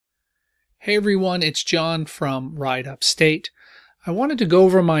Hey everyone, it's John from Ride Upstate. I wanted to go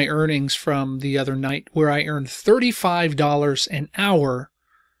over my earnings from the other night where I earned $35 an hour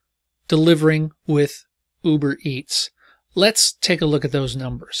delivering with Uber Eats. Let's take a look at those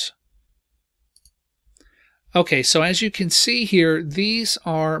numbers. Okay, so as you can see here, these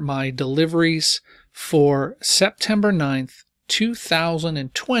are my deliveries for September 9th,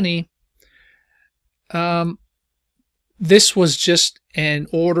 2020. This was just an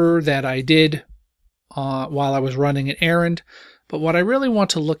order that I did while I was running an errand. But what I really want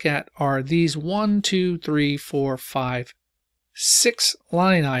to look at are these 1, 2, 3, 4, 5, 6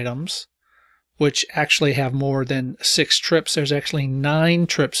 line items, which actually have more than 6 trips. There's actually 9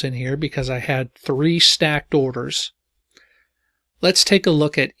 trips in here because I had 3 stacked orders. Let's take a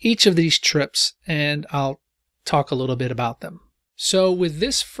look at each of these trips and I'll talk a little bit about them. So with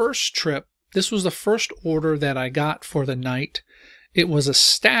this first trip, this was the first order that I got for the night. It was a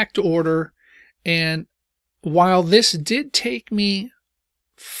stacked order, and while this did take me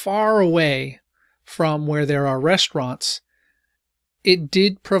far away from where there are restaurants, it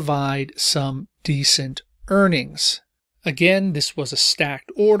did provide some decent earnings. Again, this was a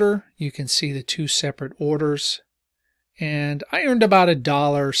stacked order. You can see the 2 separate orders, and I earned about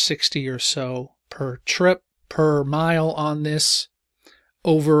 $1.60 or so per trip, per mile on this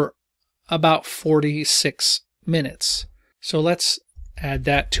over about 46 minutes. So let's add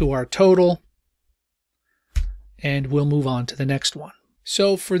that to our total and we'll move on to the next one.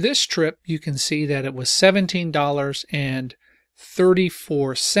 So for this trip, you can see that it was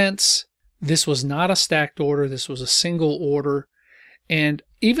 $17.34. This was not a stacked order. This was a single order. And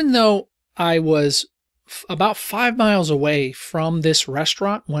even though I was about 5 miles away from this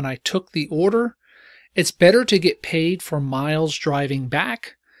restaurant when I took the order, it's better to get paid for miles driving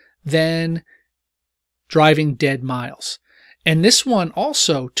back than driving dead miles. And this one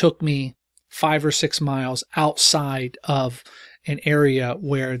also took me 5 or 6 miles outside of an area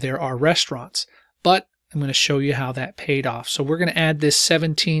where there are restaurants. But I'm going to show you how that paid off. So we're going to add this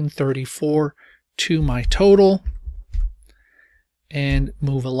 $17.34 to my total and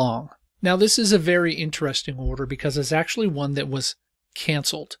move along. Now this is a very interesting order because it's actually one that was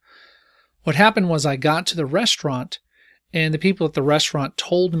canceled. What happened was I got to the restaurant and the people at the restaurant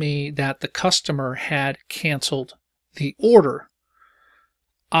told me that the customer had canceled the order.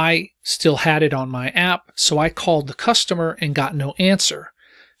 I still had it on my app, so I called the customer and got no answer.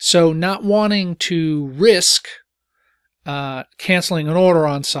 So not wanting to risk canceling an order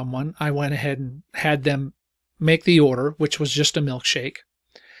on someone, I went ahead and had them make the order, which was just a milkshake,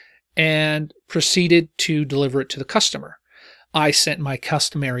 and proceeded to deliver it to the customer. I sent my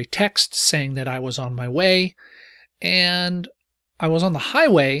customary text saying that I was on my way, and I was on the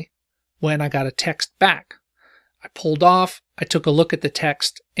highway when I got a text back. I pulled off, I took a look at the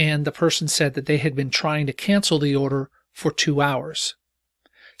text, and the person said that they had been trying to cancel the order for 2 hours.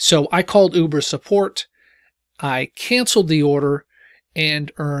 So I called Uber support, I canceled the order,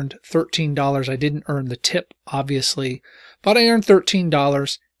 and earned $13. I didn't earn the tip, obviously, but I earned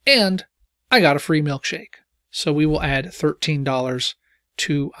 $13, and I got a free milkshake. So we will add $13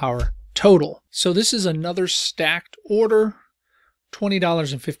 to our total. So this is another stacked order,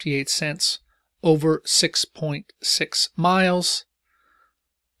 $20.58 over 6.6 miles.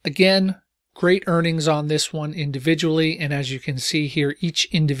 Again, great earnings on this one individually, and as you can see here, each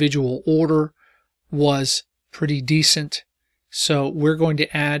individual order was pretty decent. So we're going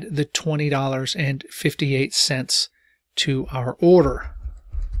to add the $20.58 to our order.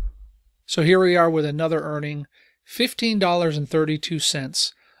 So here we are with another earning,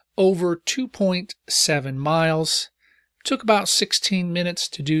 $15.32 over 2.7 miles. Took about 16 minutes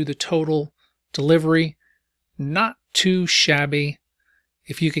to do the total delivery. Not too shabby.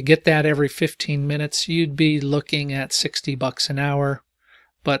 If you could get that every 15 minutes, you'd be looking at $60 an hour,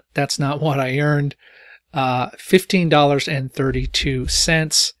 but that's not what I earned.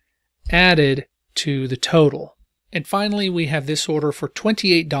 $15.32 added to the total. And finally, we have this order for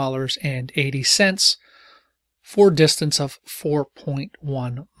 $28.80 for a distance of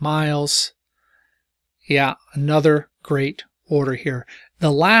 4.1 miles. Yeah, another great order here.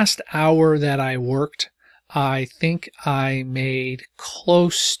 The last hour that I worked, I think I made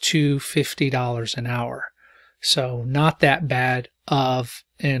close to $50 an hour. So not that bad of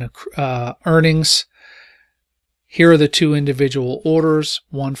an earnings. Here are the 2 individual orders,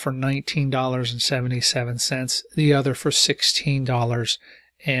 one for $19.77, the other for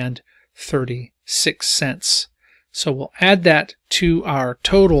 $16.36. So we'll add that to our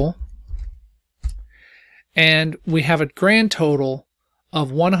total, and we have a grand total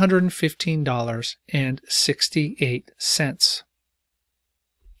of $115.68.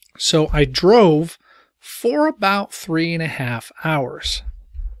 So I drove for about 3.5 hours,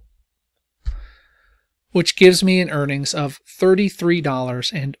 which gives me an earnings of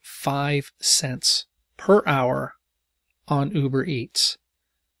 $33.05 per hour on Uber Eats.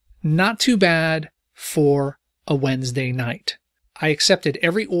 Not too bad for a Wednesday night. I accepted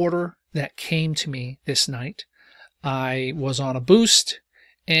every order that came to me this night. I was on a boost,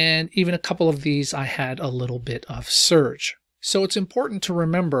 and even a couple of these I had a little bit of surge. So it's important to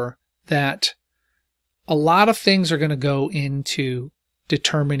remember that a lot of things are going to go into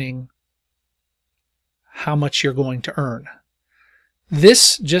determining how much you're going to earn.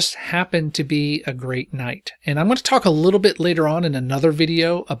 This just happened to be a great night. And I'm going to talk a little bit later on in another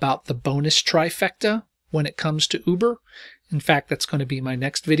video about the bonus trifecta when it comes to Uber. In fact, that's going to be my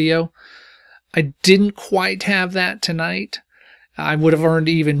next video. I didn't quite have that tonight. I would have earned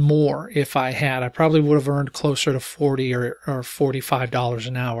even more if I had. I probably would have earned closer to $40 or $45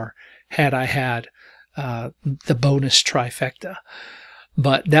 an hour had I had the bonus trifecta.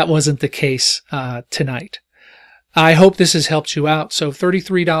 But that wasn't the case tonight. I hope this has helped you out. So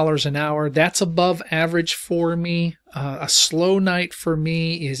 $33 an hour, that's above average for me. A slow night for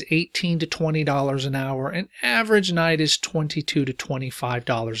me is $18 to $20 an hour. An average night is $22 to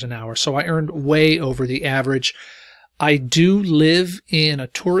 $25 an hour. So I earned way over the average. I do live in a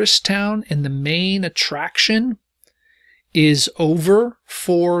tourist town, and the main attraction is over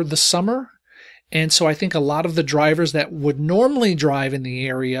for the summer. And so I think a lot of the drivers that would normally drive in the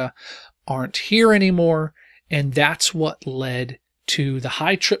area aren't here anymore. And that's what led to the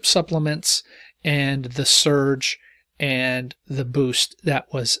high trip supplements and the surge and the boost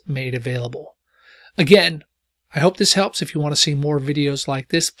that was made available. Again, I hope this helps. If you want to see more videos like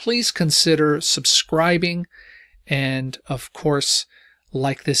this, please consider subscribing. And of course,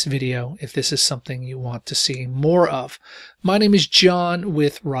 like this video if this is something you want to see more of. My name is John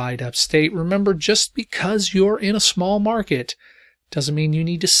with Ride Upstate. Remember, just because you're in a small market doesn't mean you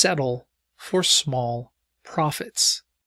need to settle for small profits.